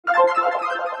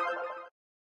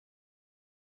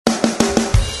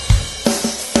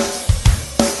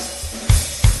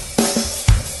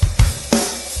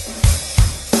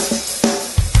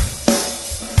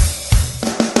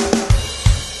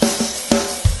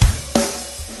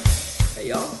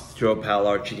your old pal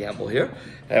Archie Gamble here,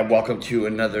 and welcome to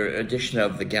another edition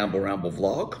of the Gamble Ramble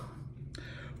vlog.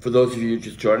 For those of you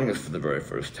just joining us for the very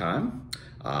first time,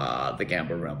 the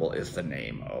Gamble Ramble is the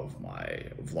name of my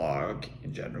vlog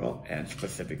in general, and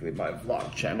specifically my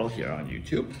vlog channel here on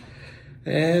YouTube.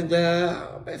 And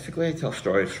basically I tell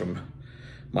stories from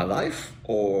my life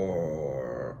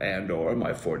or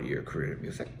my 40-year career in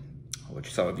music,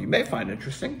 which some of you may find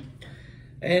interesting.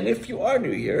 And if you are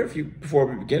new here, before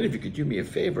we begin, if you could do me a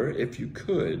favor, if you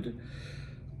could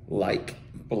like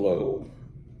below,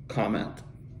 comment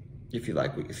if you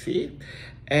like what you see,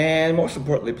 and most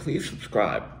importantly, please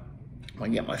subscribe. When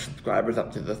I get my subscribers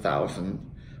up to the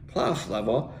 1,000+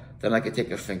 level, then I could take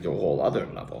this thing to a whole other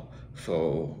level.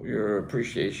 So your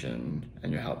appreciation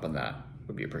and your help on that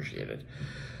would be appreciated.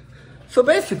 So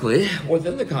basically,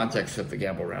 within the context of the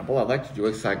Gamble Ramble, I'd like to do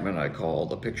a segment I call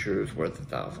The Picture's Worth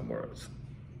 1,000 Words.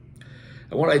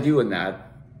 And what I do in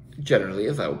that, generally,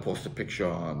 is I will post a picture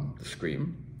on the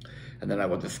screen, and then I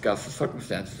will discuss the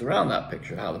circumstances around that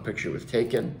picture, how the picture was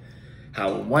taken,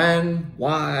 how, when,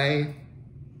 why,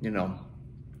 you know.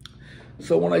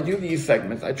 So when I do these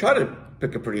segments, I try to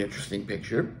pick a pretty interesting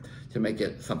picture to make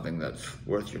it something that's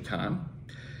worth your time.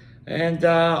 And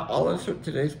I'll insert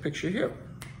today's picture here.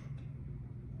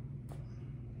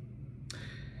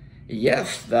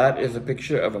 Yes, that is a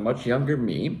picture of a much younger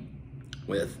me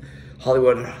with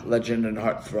Hollywood legend and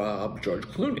heartthrob George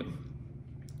Clooney.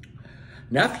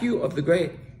 Nephew of the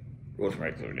great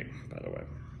Rosemary Clooney, by the way,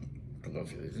 for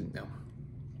those of you who didn't know.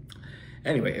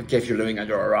 Anyway, in case you're living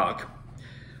under a rock.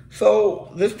 So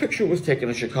this picture was taken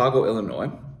in Chicago, Illinois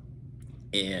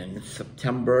in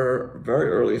September,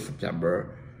 very early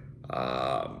September,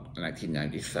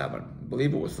 1997. I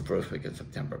believe it was the first week in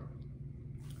September.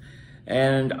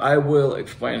 And I will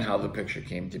explain how the picture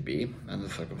came to be and the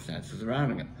circumstances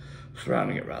surrounding it.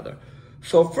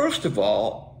 So first of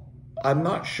all, I'm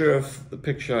not sure if the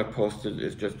picture I posted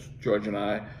is just George and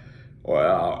I,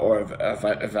 or if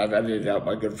I've edited out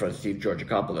my good friend Steve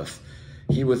Georgakopoulos.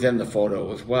 He was in the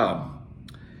photo as well.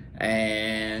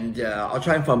 And I'll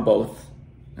try and find both.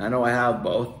 I know I have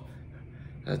both.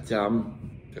 But,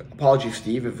 apologies,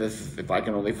 Steve, if I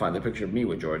can only find the picture of me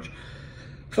with George.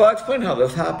 So I'll explain how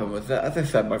this happened with, as I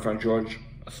said, my friend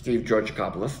Steve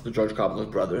Georgakopoulos, the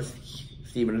Georgakopoulos brothers,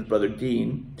 Steve and his brother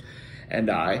Dean, and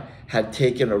I had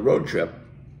taken a road trip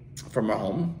from our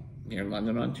home here in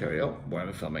London, Ontario, where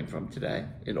I'm filming from today,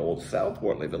 in Old South,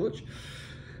 Wortley Village.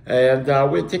 And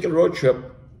we had taken a road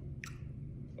trip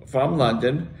from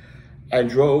London and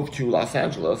drove to Los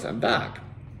Angeles and back.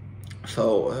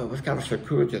 So it was kind of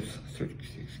circuitous,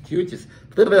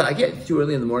 I get too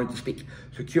early in the morning to speak,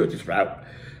 circuitous route.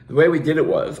 The way we did it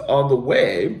was, on the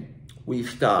way, we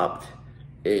stopped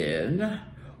in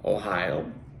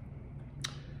Ohio,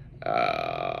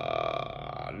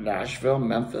 Nashville,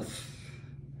 Memphis,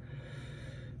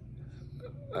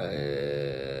 and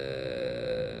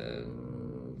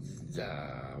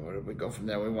where did we go from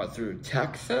there? We went through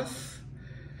Texas,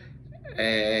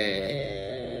 and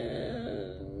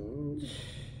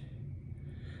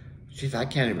geez, I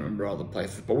can't even remember all the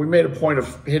places, but we made a point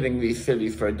of hitting these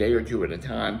cities for a day or two at a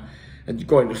time, and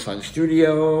going to Sun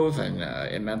Studios and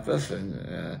in Memphis,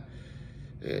 and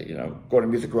you know, going to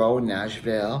Music Row in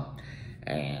Nashville,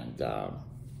 and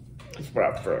just went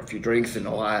out for a few drinks in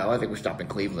Ohio. I think we stopped in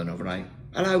Cleveland overnight.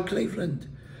 Hello, Cleveland.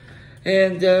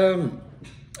 And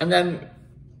then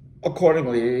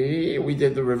accordingly, we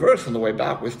did the reverse on the way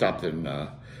back. We stopped in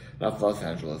Los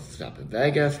Angeles, stopped in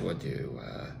Vegas, we went to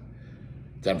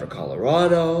Denver,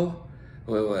 Colorado,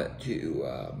 we went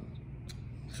to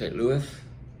St. Louis,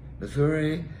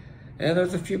 Missouri, and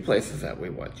there's a few places that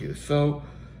we went to. So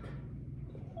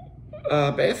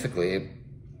basically,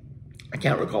 I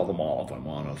can't recall them all if I'm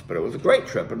honest, but it was a great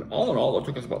trip, and all in all, it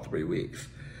took us about 3 weeks.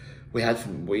 We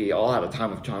all had a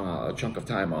chunk of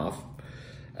time off,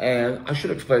 and I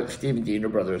should explain that Steve and Dean are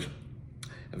brothers,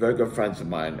 very good friends of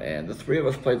mine, and the three of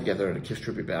us played together in a Kiss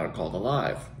tribute band called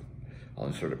Alive. I'll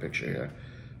insert a picture here.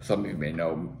 Some of you may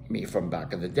know me from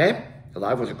back in the day.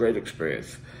 Alive was a great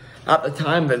experience. At the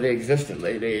time that they existed,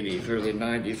 late 80s, early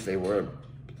 90s, they were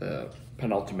the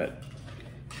penultimate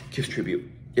Kiss tribute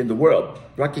in the world,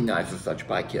 recognized as such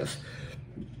by Kiss.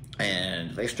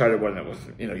 And they started when it was,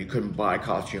 you know, you couldn't buy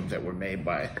costumes that were made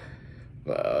by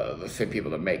the same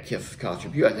people that make Kiss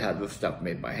costumes. You had to have this stuff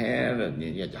made by hand, and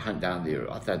you had to hunt down the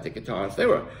authentic guitars. They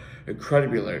were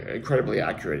incredibly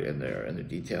accurate in the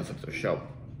details of their show.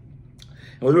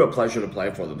 It was a real pleasure to play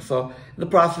for them. So in the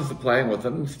process of playing with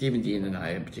them, Steve and Dean and I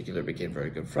in particular became very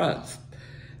good friends.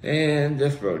 And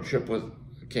this road trip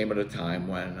came at a time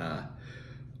when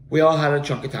we all had a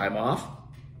chunk of time off.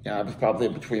 Yeah, I was probably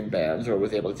in between bands, or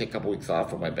was able to take a couple weeks off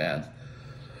from my band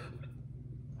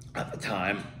at the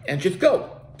time and just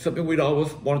go. Something we'd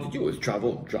always wanted to do was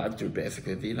travel, drive through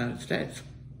basically the United States.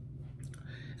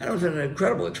 And it was an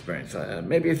incredible experience.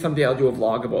 Maybe someday I'll do a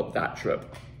vlog about that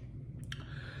trip.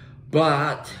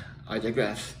 But I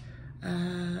digress,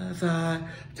 as I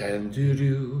tend to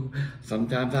do.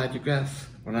 Sometimes I digress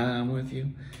when I'm with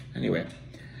you. Anyway,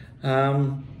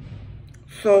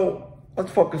 so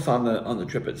let's focus on the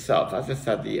trip itself. As I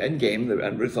said, the end game, the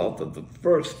end result of the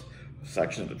first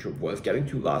section of the trip was getting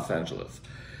to Los Angeles,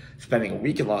 spending a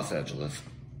week in Los Angeles.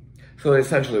 So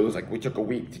essentially it was like we took a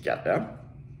week to get there,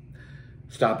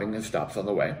 stopping and stops on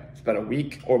the way, spent a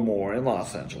week or more in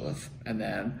Los Angeles, and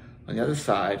then on the other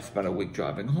side, spent a week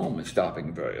driving home and stopping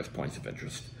at various points of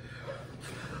interest.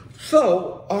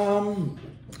 So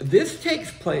this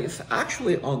takes place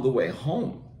actually on the way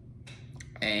home,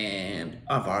 and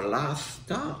of our last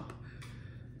stop,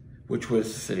 which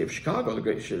was the city of Chicago, the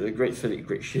great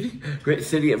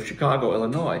city of Chicago,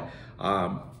 Illinois,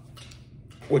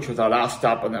 which was our last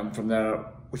stop. And then from there,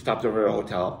 we stopped over at a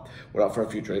hotel, went out for a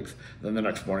few drinks. Then the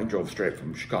next morning, drove straight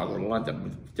from Chicago to London,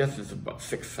 with a distance of about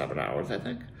 6-7 hours, I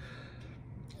think.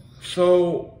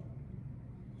 So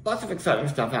lots of exciting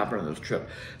stuff happened on this trip.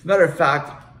 As a matter of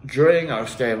fact, during our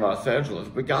stay in Los Angeles,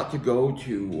 we got to go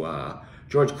to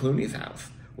George Clooney's house,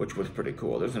 which was pretty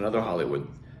cool. There's another Hollywood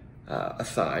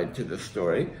aside to this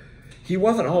story. He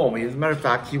wasn't home. As a matter of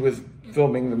fact, he was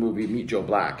filming the movie Meet Joe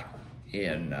Black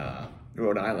in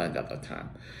Rhode Island at that time.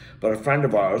 But a friend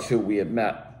of ours who we had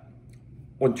met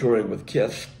when touring with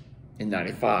Kiss in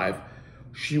 '95,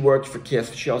 she worked for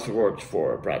Kiss. She also worked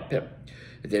for Brad Pitt.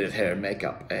 Did his hair and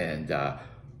makeup. And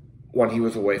when he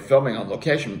was away filming on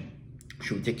location,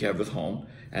 she would take care of his home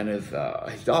and his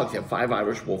dogs. He had 5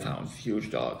 Irish wolfhounds, huge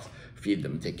dogs. Feed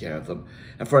them, take care of them.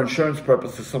 And for insurance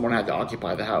purposes, someone had to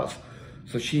occupy the house.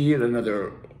 So she and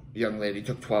another young lady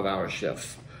took 12-hour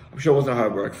shifts. I'm sure it wasn't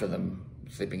hard work for them,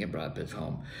 sleeping in Brad Pitt's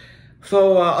home.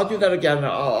 So I'll do that again.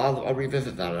 I'll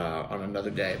revisit that on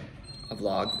another day, a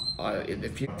vlog in the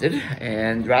future.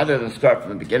 And rather than start from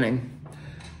the beginning,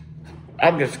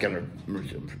 I'm just going to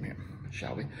resume from here,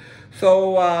 shall we?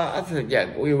 So, as I said,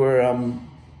 yeah, we were,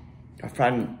 a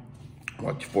friend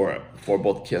worked for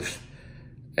both Kiss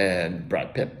and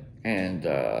Brad Pitt. And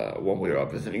when we were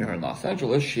visiting her in Los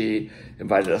Angeles, she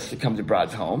invited us to come to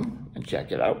Brad's home and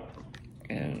check it out.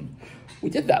 And we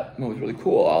did that. It was really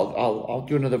cool. I'll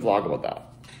do another vlog about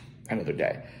that another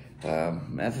day.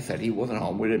 As I said, he wasn't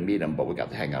home. We didn't meet him, but we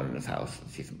got to hang out in his house and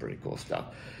see some pretty cool stuff.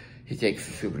 He takes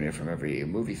a souvenir from every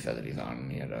movie set that he's on.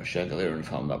 He had a chandelier in his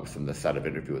home that was from the set of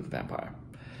Interview with the Vampire.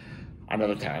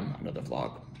 Another time, another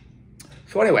vlog.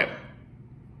 So anyway,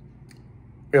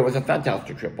 it was a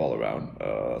fantastic trip all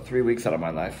around. 3 weeks out of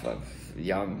my life. I was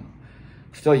young,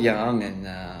 still young, and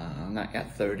not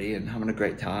yet 30, and having a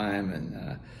great time,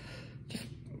 and just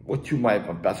with 2 of my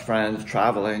best friends,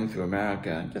 traveling through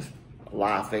America, and just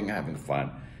laughing, having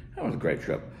fun. That was a great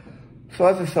trip. So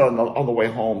as I said, on the way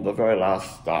home, the very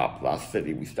last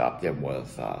city we stopped in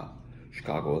was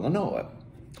Chicago, Illinois.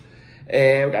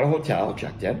 And we got a hotel,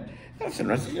 checked in. And I was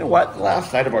interested, you know what, the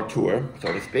last night of our tour,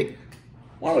 so to speak,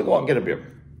 why don't we go out and get a beer?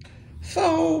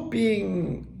 So,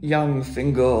 being young,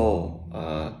 single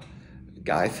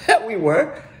guys that we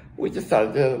were, we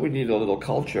decided we needed a little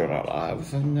culture in our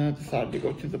lives, and decided to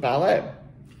go to the ballet,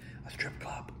 a strip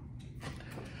club.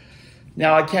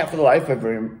 Now, I can't for the life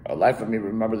of me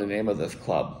remember the name of this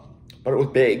club, but it was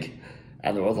big,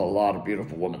 and there was a lot of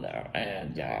beautiful women there.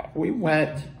 And we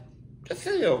went, just,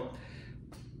 you know,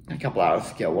 a couple hours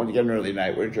to kill. When you get an early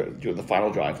night, we were doing the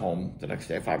final drive home the next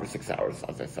day, 5 or 6 hours,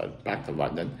 as I said, back to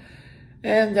London.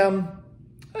 And,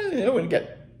 we didn't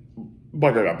get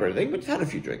buggered up or anything, but just had a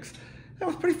few drinks. And it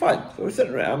was pretty fun. So we're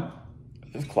sitting around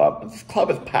this club, and this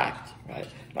club is packed, right?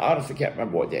 And I honestly can't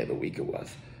remember what day of the week it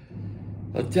was.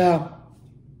 But,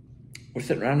 we're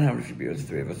sitting around having a few beers,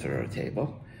 3 of us are at a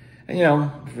table. And, you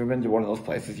know, if you've been to one of those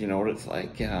places, you know what it's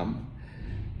like.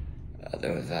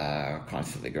 There was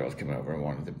constantly girls coming over and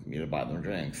wanted me to buy them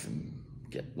drinks and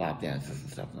get lap dances and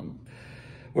stuff. And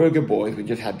we're good boys, we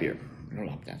just had beer, no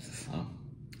lap dances.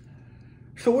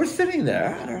 So we're sitting there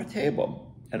at our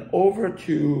table, and over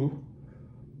to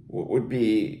what would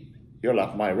be your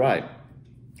left, my right,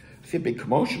 see a big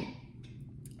commotion.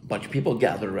 A bunch of people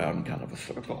gathered around in kind of a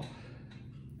circle.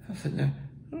 I was sitting there,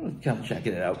 kind of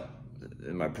checking it out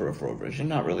in my peripheral vision,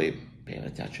 not really paying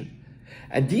attention.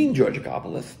 And Dean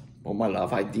Georgakopoulos, oh my love,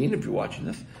 hi Dean, if you're watching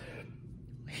this,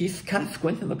 he's kind of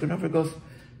squinting, looking over, and goes,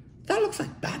 that looks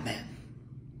like Batman.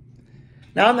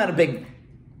 Now, I'm not a big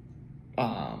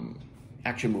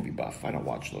action movie buff. I don't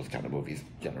watch those kind of movies,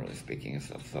 generally speaking, and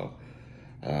stuff. So,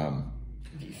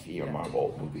 DC or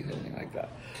Marvel movies, anything like that.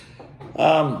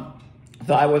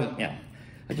 So I wasn't,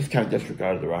 I just kind of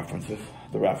disregarded the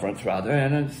reference rather,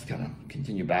 and I just kind of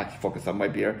continue back to focus on my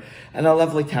beer and the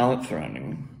lovely talent surrounding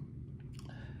me.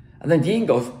 And then Dean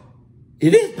goes,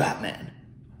 "It is Batman."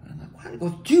 And I'm like, "What?" He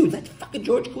goes, "Dude, that's fucking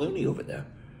George Clooney over there."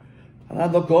 And I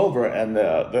look over, and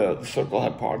the circle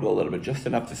had parted a little bit, just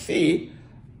enough to see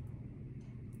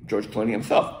George Clooney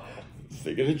himself,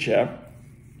 sitting in a chair,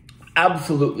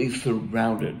 absolutely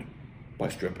surrounded by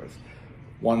strippers.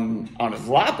 One on his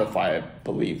lap, if I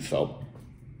believe so,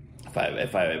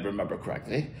 if I remember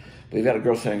correctly. But he had a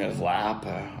girl sitting on his lap.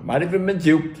 Might have even been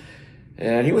two.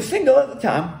 And he was single at the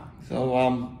time. So,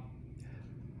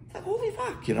 like, holy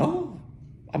fuck,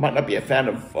 I might not be a fan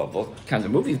of those kinds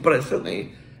of movies, but I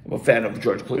certainly am a fan of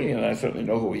George Clooney, and I certainly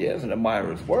know who he is and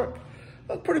admire his work.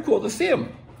 That's pretty cool to see him.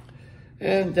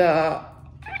 And I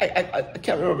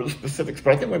can't remember the specifics,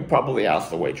 but I think we probably asked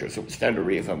the waitress. It was standard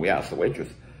reason we asked the waitress.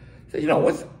 Said,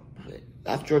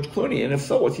 that's George Clooney, and if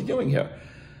so, what's he doing here?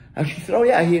 And she said, "Oh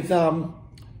yeah,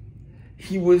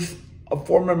 he was a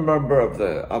former member of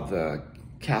the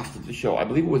cast of the show. I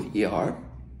believe it was ER,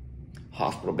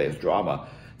 hospital-based drama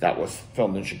that was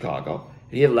filmed in Chicago.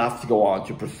 And he had left to go on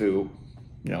to pursue,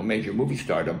 major movie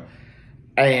stardom.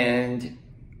 And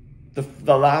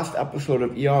the last episode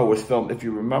of ER was filmed, if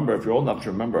you're old enough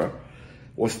to remember,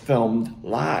 was filmed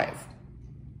live.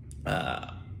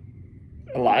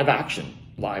 Live action,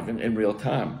 live in real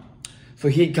time. So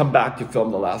he'd come back to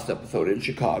film the last episode in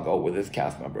Chicago with his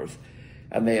cast members.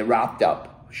 And they wrapped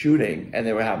up shooting, and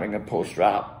they were having a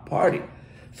post-wrap party.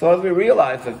 So as we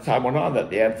realized as time went on that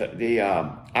the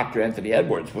actor Anthony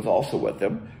Edwards was also with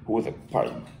him, who was a part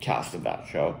of the cast of that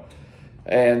show.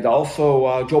 And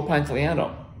also Joe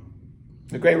Pantoliano,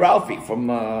 the great Ralphie from,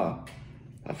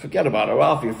 I forget about it,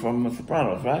 Ralphie from The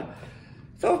Sopranos, right?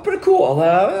 So it was pretty cool.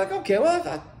 Like, okay, well,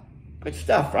 that's good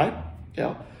stuff, right?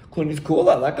 Clooney's cool,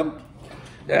 I like him.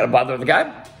 They had to bother the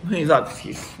guy.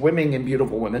 He's swimming in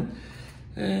beautiful women.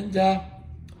 And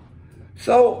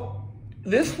so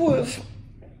this was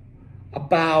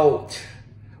it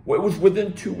was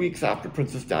within 2 weeks after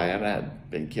Princess Diana had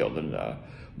been killed in a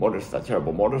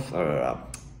terrible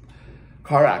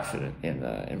car accident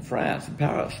in France, in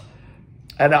Paris.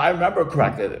 And I remember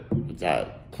correctly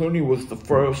that Clooney was the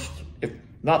first, if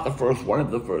not the first, one of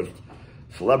the first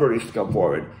celebrities to come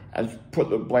forward and put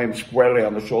the blame squarely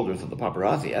on the shoulders of the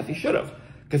paparazzi, as he should have,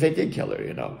 because they did kill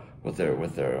her, with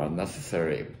their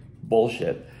unnecessary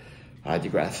bullshit. I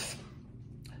digress.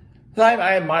 So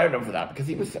I admired him for that, because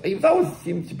he always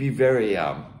seemed to be very,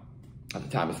 at the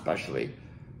time especially,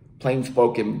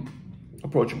 plain-spoken,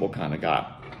 approachable kind of guy.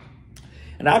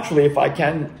 And actually, if I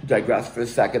can digress for a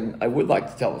second, I would like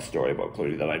to tell a story about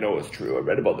Clooney that I know is true. I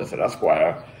read about this at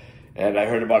Esquire, and I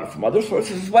heard about it from other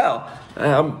sources as well.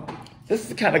 This is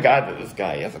the kind of guy that this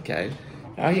guy is, okay?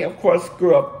 He, of course,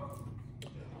 grew up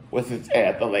with his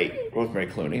aunt, the late Rosemary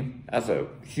Clooney, as a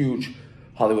huge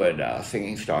Hollywood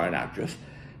singing star and actress.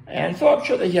 And so I'm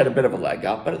sure that he had a bit of a leg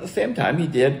up, but at the same time, he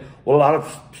did what a lot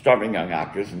of starving young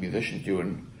actors and musicians do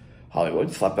in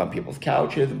Hollywood: slept on people's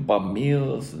couches and bummed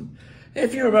meals. And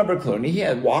if you remember Clooney, he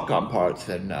had walk-on parts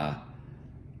and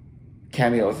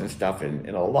cameos and stuff in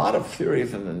a lot of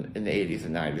series in the 80s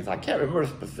and 90s. I can't remember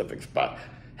specifics, but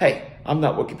hey, I'm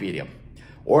not Wikipedia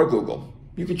or Google.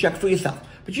 You can check for yourself.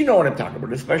 But you know what I'm talking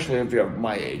about, especially if you're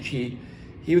my age. He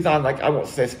was on, like, I won't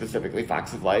say specifically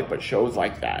Facts of Life, but shows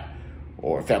like that,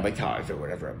 or Family Ties, or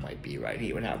whatever it might be, right?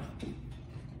 He would have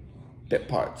bit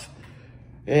parts.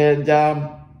 And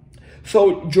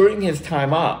so during his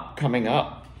time coming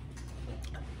up,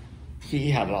 he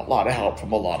had a lot of help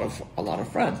from a lot of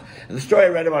friends. And the story I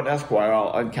read about in Esquire,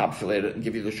 I'll encapsulate it and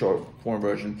give you the short form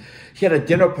version. He had a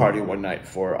dinner party one night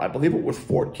for, I believe it was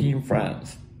 14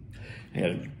 friends. He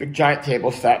had a big giant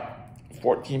table set,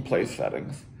 14 place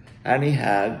settings, and he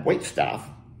had wait staff,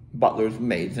 butlers,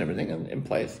 maids, and everything in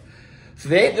place. So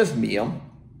they ate this meal,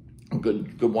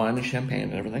 good wine and champagne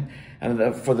and everything.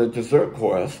 And for the dessert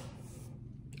course,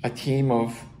 a team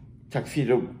of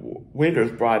tuxedo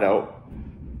waiters brought out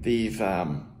these, I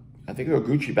think they were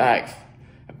Gucci bags,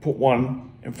 and put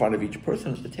one in front of each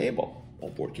person at the table, all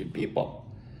 14 people.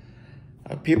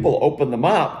 People opened them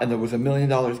up, and there was $1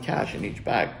 million cash in each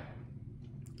bag.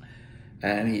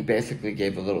 And he basically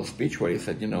gave a little speech where he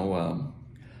said,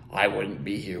 I wouldn't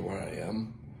be here where I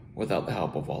am without the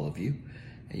help of all of you.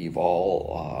 And you've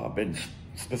all been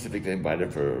specifically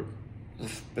invited for a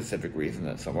specific reason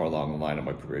that somewhere along the line of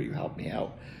my career you helped me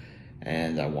out.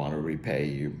 And I want to repay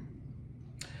you.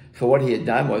 So what he had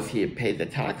done was he had paid the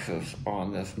taxes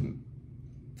on this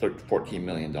 $14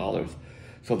 million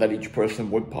so that each person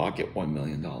would pocket $1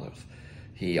 million.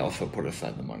 He also put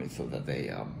aside the money so that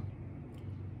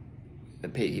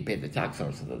he paid the tax on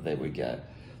it so that they would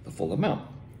get the full amount,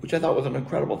 which I thought was an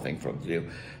incredible thing for him to do.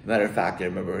 Matter of fact, I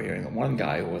remember hearing one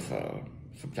guy who was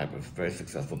some type of very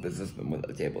successful businessman at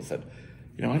the table said,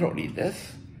 you know, I don't need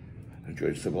this. And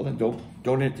George said, well, then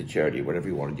donate to charity, whatever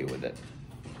you want to do with it.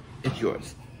 It's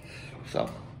yours. So,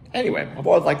 anyway, I've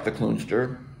always liked the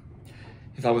Cloonster.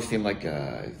 He's always seemed like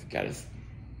he's got his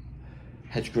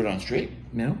head screwed on straight,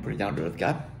 you know, pretty down-to-earth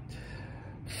guy.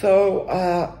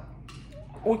 So,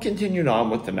 we continued on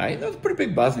with the night. There was a pretty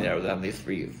big buzz in there with them, these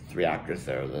three actors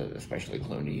there, especially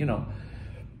Clooney, you know.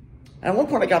 And at one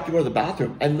point I got to go to the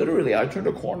bathroom, and literally I turned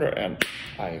a corner and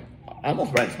I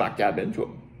almost ran smack dab into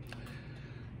him.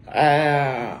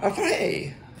 I thought,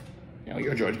 hey, you know,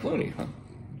 you're George Clooney. Huh?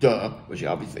 Duh, which he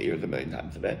obviously hears a million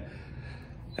times a day.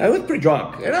 I was pretty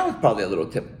drunk, and I was probably a little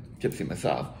tipsy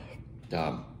myself.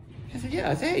 I said, yeah,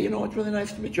 I said, hey, you know, it's really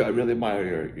nice to meet you. I really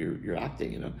admire your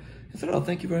acting, you know. He said, oh,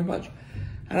 thank you very much.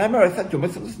 And I remember I said to him, I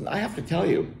said, listen, I have to tell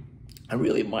you, I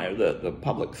really admire the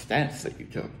public stance that you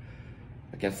took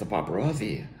against the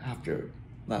paparazzi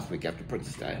last week after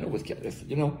Princess Diana was killed. I said,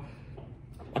 you know,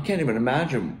 I can't even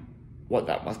imagine what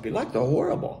that must be like. They're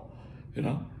horrible, you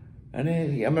know. And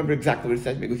I remember exactly what he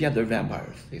said to me. He goes, yeah, they're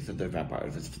vampires. He said, they're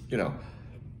vampires. It's, you know,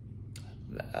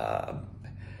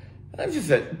 it was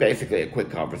just basically a quick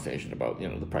conversation about, you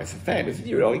know, the price of fame. He said,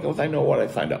 you know, he goes, I know what I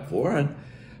signed up for,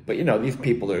 but, you know, these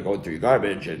people that are going through your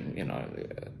garbage and, you know,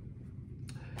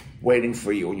 waiting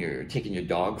for you when you're taking your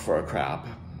dog for a crap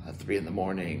at 3 in the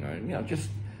morning, or, you know, just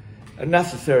a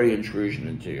necessary intrusion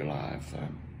into your life.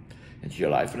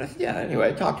 And I said, yeah, anyway,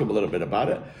 I talked to him a little bit about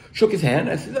it. Shook his hand.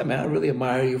 I said, yeah, man, I really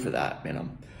admire you for that, you know.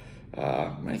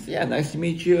 And I said, yeah, nice to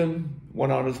meet you, and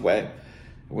went on his way.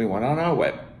 And we went on our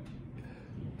way.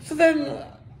 So then,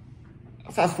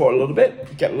 fast forward a little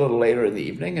bit, get a little later in the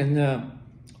evening, and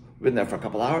we've been there for a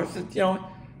couple hours. Said, you know,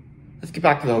 let's get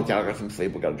back to the hotel, get some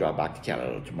sleep. We've got to drive back to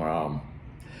Canada tomorrow.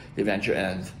 The adventure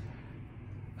ends.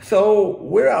 So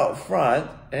we're out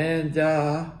front, and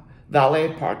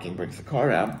valet parking brings the car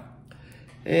out.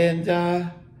 And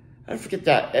I forget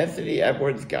that Anthony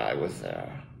Edwards guy was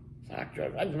there,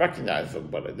 actor. I recognized him,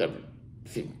 but I never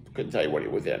couldn't tell you what he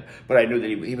was in. But I knew that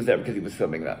he was there because he was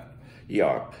filming that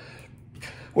ER.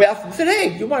 We asked him, said,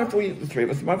 hey, do you mind if the three of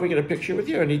us, mind if we get a picture with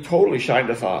you? And he totally shined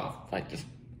us off, like just,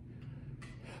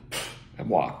 and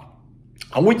walked.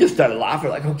 And we just started laughing,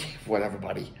 like, okay, whatever,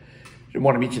 buddy. Didn't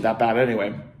want to meet you that bad anyway.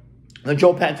 And then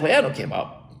Joe Pantoliano came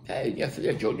up. Hey, yes,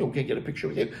 yeah, Joe, you can get a picture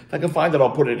with you. If I can find it,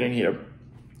 I'll put it in here.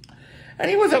 And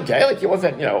he was okay, like he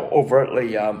wasn't, you know,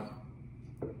 overtly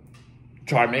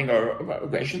charming or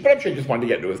gracious, but I'm sure he just wanted to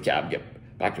get into his cab, get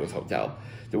back to his hotel.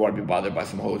 Didn't want to be bothered by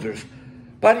some hosers.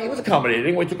 But he was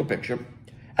accommodating. We took a picture.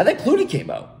 And then Clooney came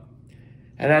out.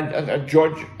 And then Dean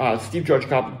George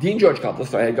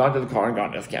Coppola, had gone to the car and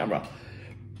gotten his camera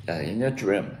in the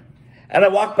trim. And I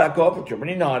walked back over to him,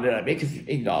 and he nodded at me because he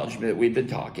acknowledged me that we'd been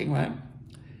talking, right?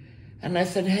 And I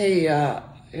said, hey,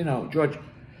 you know, George,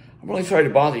 I'm really sorry to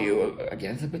bother you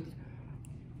again, but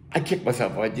I kick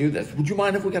myself if I do this. Would you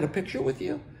mind if we got a picture with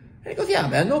you? And he goes, yeah,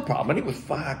 man, no problem. And he was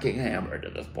fucking hammered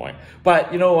at this point.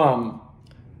 But, you know,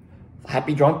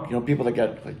 happy drunk, you know, people that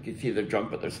get, like, you see they're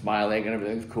drunk, but they're smiling and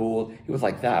everything's cool. He was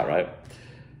like that, right?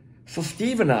 So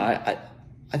Steve and I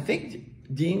think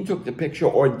Dean took the picture,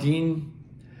 or Dean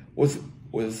was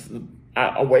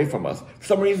away from us. For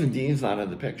some reason, Dean's not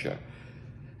in the picture.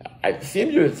 I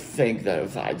seem to think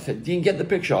that I said, Dean, get the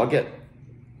picture. I'll get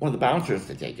one of the bouncers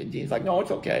to take it. Dean's like, no, it's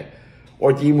okay.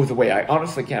 Or Dean was away. I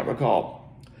honestly can't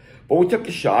recall. But we took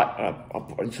the shot, and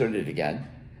I'll insert it again.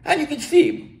 And you can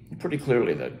see pretty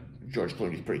clearly that George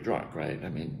Clooney's pretty drunk, right? I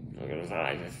mean, look at his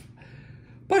eyes.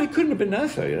 But he couldn't have been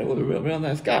nicer, you know, with a real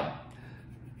nice guy.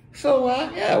 So,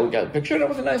 yeah, we got a picture, and it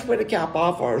was a nice way to cap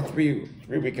off our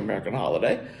three-week American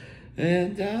holiday.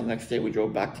 And next day we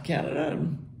drove back to Canada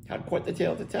and had quite the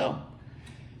tale to tell.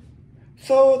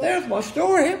 So there's my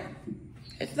story.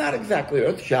 It's not exactly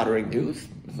earth-shattering news.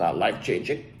 It's not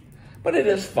life-changing, but it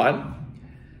is fun.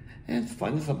 And it's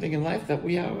fun, something in life that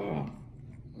we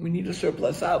need a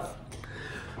surplus of.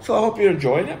 So I hope you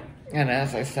enjoyed it. And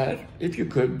as I said, if you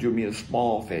could do me a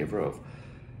small favor of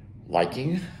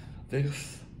liking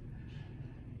this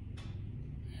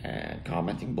and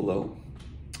commenting below.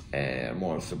 And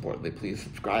most importantly, please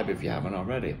subscribe if you haven't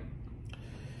already.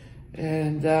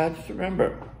 And just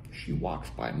remember, she walks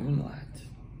by moonlight.